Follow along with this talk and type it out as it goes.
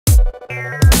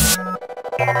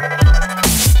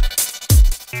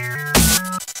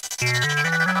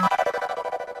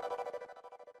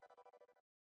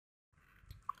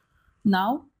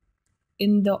Now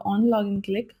in the on login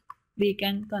click, we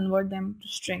can convert them to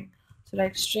string. So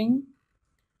write string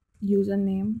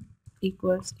username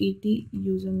equals et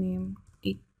username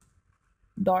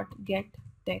dot get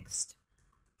text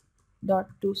dot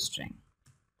to string,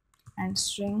 and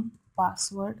string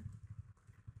password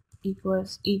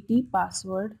equals et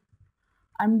password.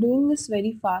 I'm doing this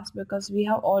very fast because we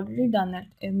have already done it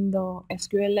in the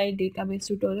SQLite database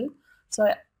tutorial. So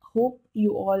I hope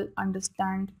you all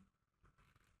understand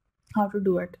how to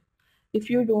do it. If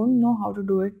you don't know how to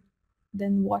do it,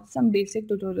 then watch some basic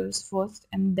tutorials first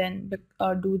and then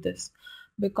do this,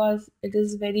 because it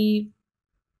is very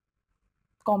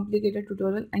complicated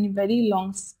tutorial and very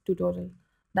long tutorial.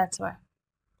 That's why.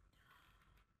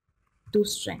 To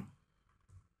string.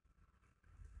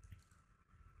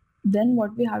 Then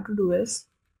what we have to do is,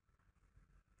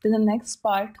 the next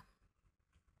part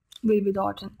will be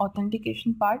the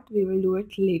authentication part. We will do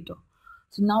it later.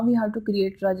 So now we have to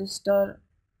create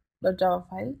register.java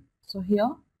file. So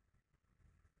here,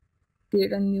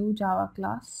 create a new Java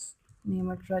class, name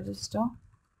it register,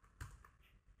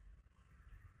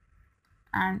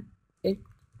 and it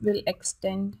will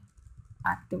extend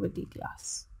activity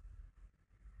class.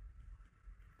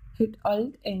 Hit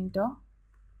Alt Enter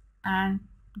and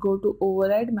go to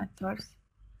override methods,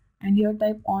 and here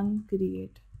type on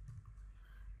create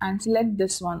and select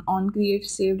this one, on create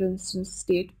saved instance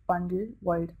state bundle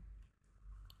void.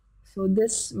 So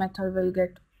this method will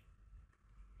get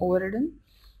overridden,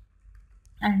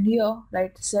 and here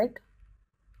write set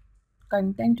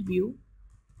content view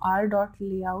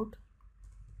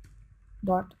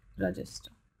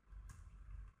r.layout.register.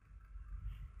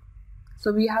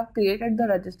 So we have created the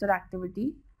register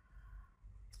activity.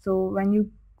 So when you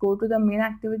go to the main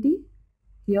activity,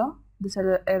 here this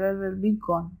error will be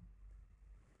gone.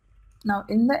 Now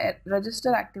in the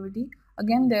register activity,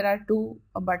 again there are two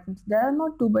buttons. There are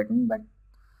not two buttons, but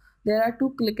there are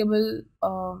two clickable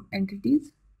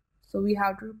entities. So we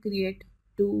have to create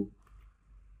two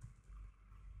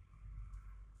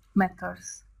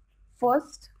methods.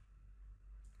 First,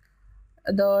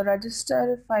 the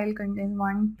register file contains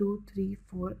 1, 2, 3,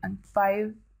 4 and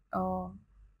 5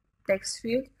 text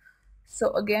fields.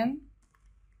 So again,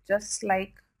 just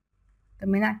like the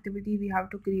main activity, we have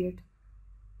to create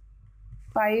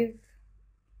 5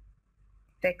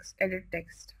 edit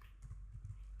text.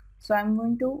 So I'm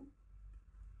going to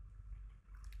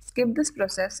skip this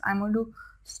process. I'm going to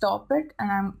stop it,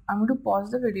 and I'm going to pause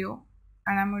the video,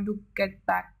 and I'm going to get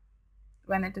back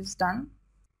when it is done.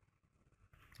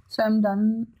 So I'm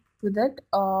done with it.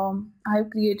 I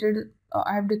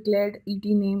have declared et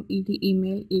name, et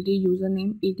email, et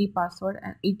username, et password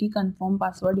and et confirm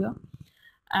password here,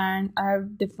 and I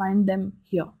have defined them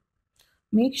here.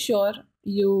 Make sure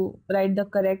you write the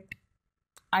correct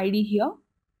ID here,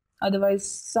 otherwise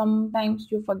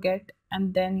sometimes you forget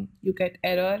and then you get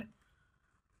error.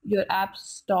 Your app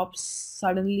stops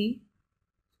suddenly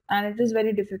and it is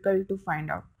very difficult to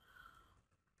find out.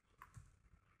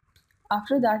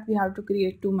 After that, we have to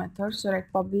create two methods. So write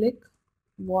public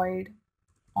void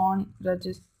on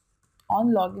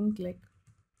login click.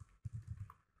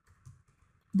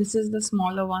 This is the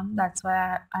smaller one, that's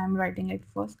why I am writing it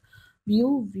first.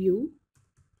 View,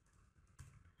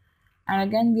 and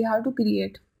again we have to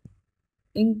create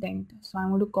intent. So I'm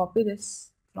going to copy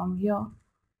this from here.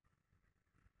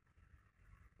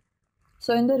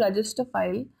 So in the register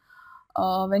file,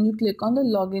 when you click on the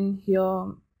login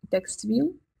here text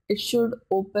view, it should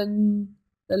open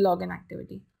the login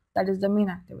activity, that is the main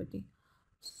activity.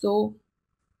 So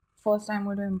first I'm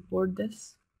going to import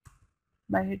this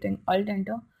by hitting Alt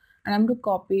Enter, and I'm going to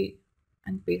copy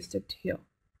and paste it here.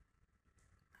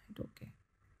 Hit OK,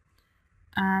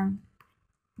 and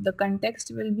the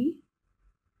context will be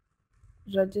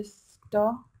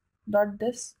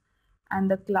register.this, and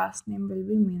the class name will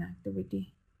be main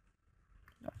activity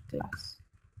class.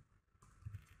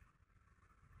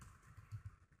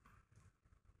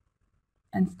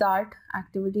 And start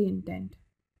activity intent.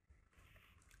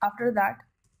 After that,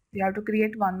 we have to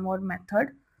create one more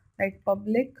method, like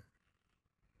public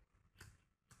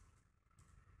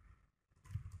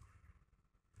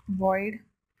void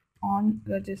on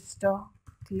register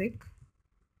click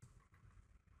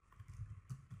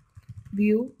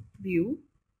view.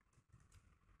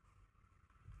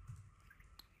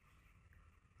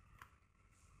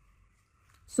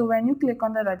 So when you click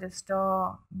on the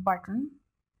register button,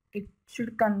 it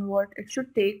should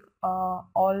take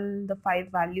all the 5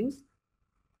 values.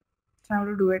 So I'm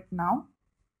going to do it now.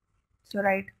 So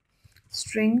write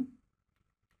string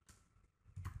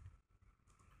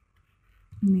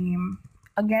name.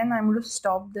 Again, I'm going to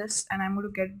stop this and I'm going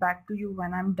to get back to you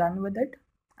when I'm done with it.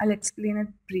 I'll explain it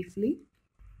briefly.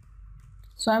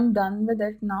 So I'm done with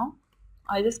it now.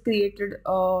 I just created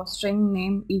a string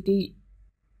name et. It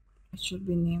should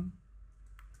be name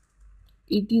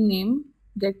et name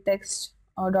get text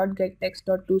dot get text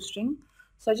dot toString.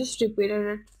 So I just repeated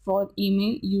it for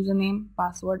email, username,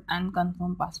 password, and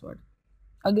confirm password.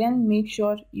 Again, make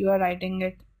sure you are writing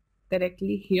it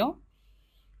correctly here.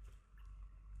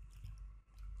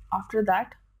 After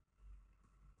that,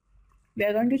 we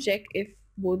are going to check if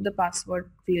both the password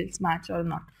fields match or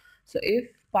not. So if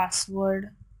password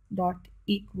dot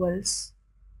equals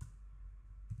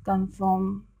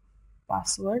confirm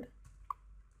password,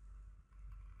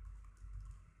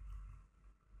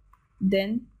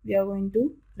 then we are going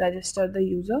to register the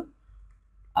user.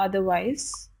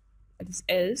 Otherwise, it is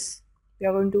else, we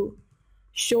are going to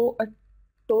show a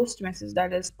toast message,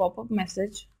 that is pop-up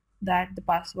message, that the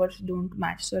passwords don't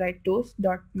match. So write toast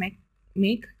dot make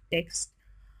text.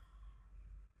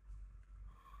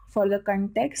 For the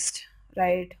context,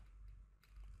 write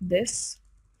this.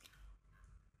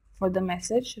 For the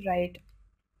message, write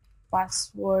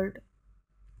passwords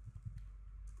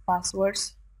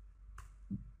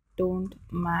don't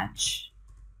match,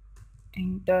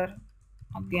 enter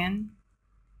again.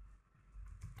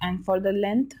 And for the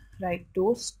length, write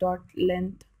toast dot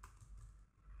length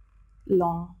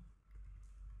long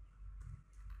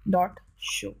dot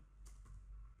show.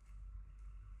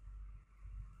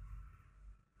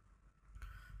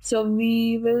 So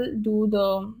we will do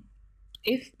the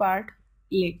if part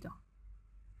later.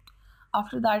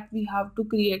 After that, we have to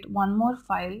create one more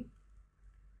file.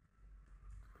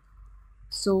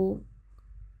 So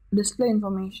display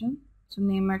information, so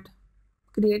name it,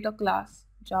 create a class,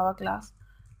 Java class,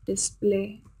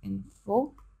 display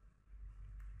info.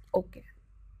 Okay.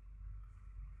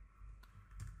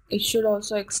 It should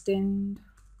also extend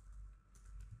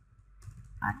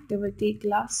activity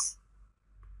class.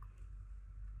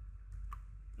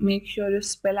 Make sure you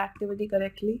spell activity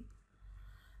correctly.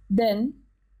 Then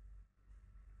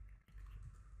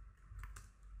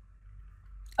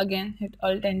again hit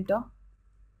Alt Enter,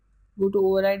 go to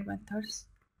override methods,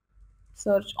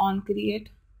 search on create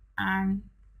and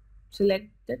select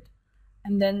it,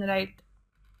 and then write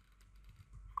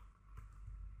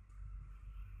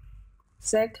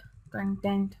set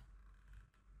content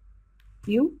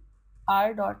view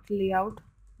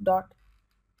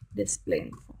r.layout.display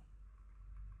info.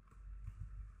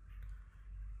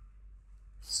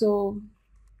 So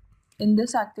in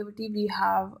this activity we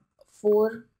have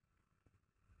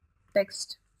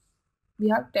text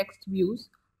views,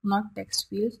 not text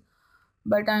fields,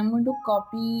 but I'm going to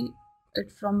copy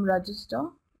it from register,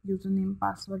 username,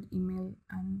 password, email,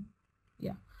 and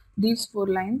yeah, these 4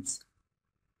 lines,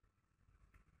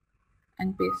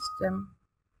 and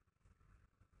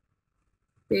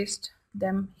paste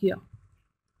them here.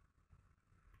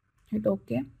 Hit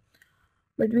OK.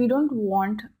 But we don't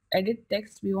want edit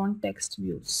text, we want text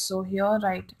views. So here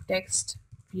write text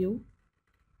view,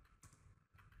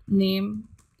 name,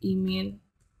 email,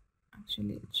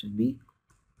 actually it should be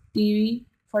TV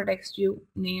for text view,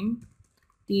 name,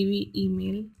 TV,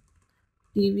 email,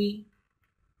 TV,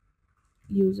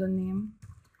 username,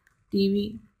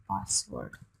 TV,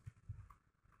 password.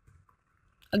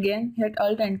 Again hit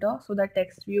Alt Enter so that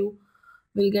text view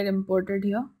will get imported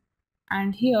here,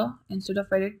 and here instead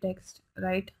of edit text,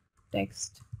 write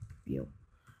text view,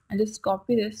 and just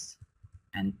copy this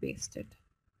and paste it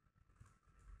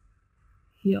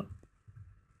here.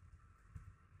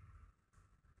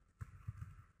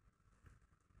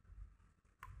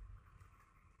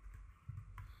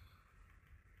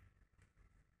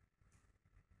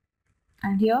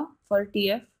 And here for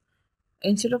TF,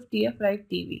 instead of TF write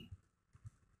TV,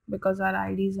 because our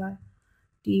IDs are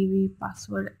TV,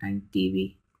 password, and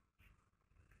TV,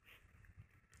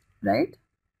 right?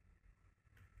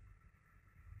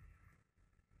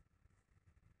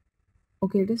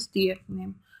 Okay, it is TF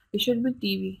name. It should be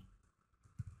TV.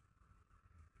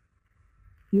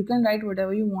 You can write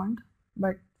whatever you want,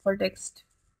 but for text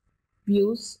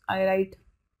views I write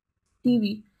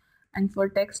TV, and for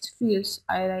text fields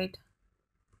I write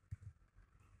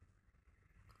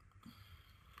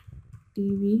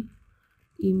TV,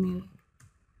 email.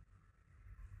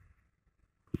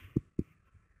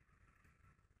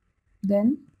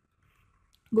 Then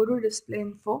go to display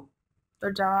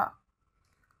info.java,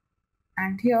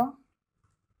 and here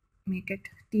make it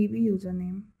TV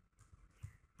username,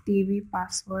 TV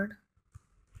password,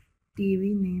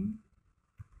 TV name,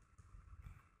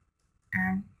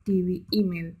 and TV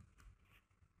email.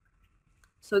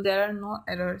 so there are no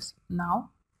errors. Now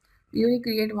we will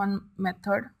create one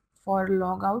method for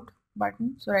logout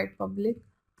button. So write public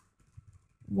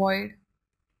void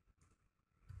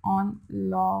on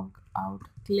logout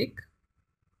click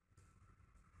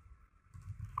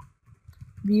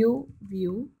view.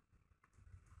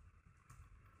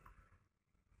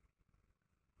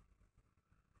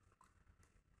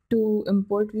 To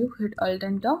import view, hit Alt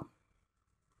Enter,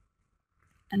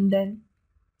 and then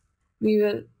we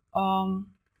will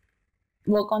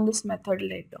work on this method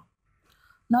later.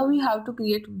 Now we have to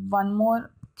create one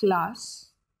more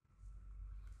class.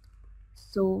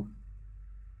 So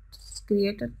just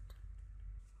create it,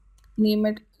 name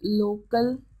it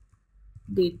local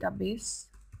database,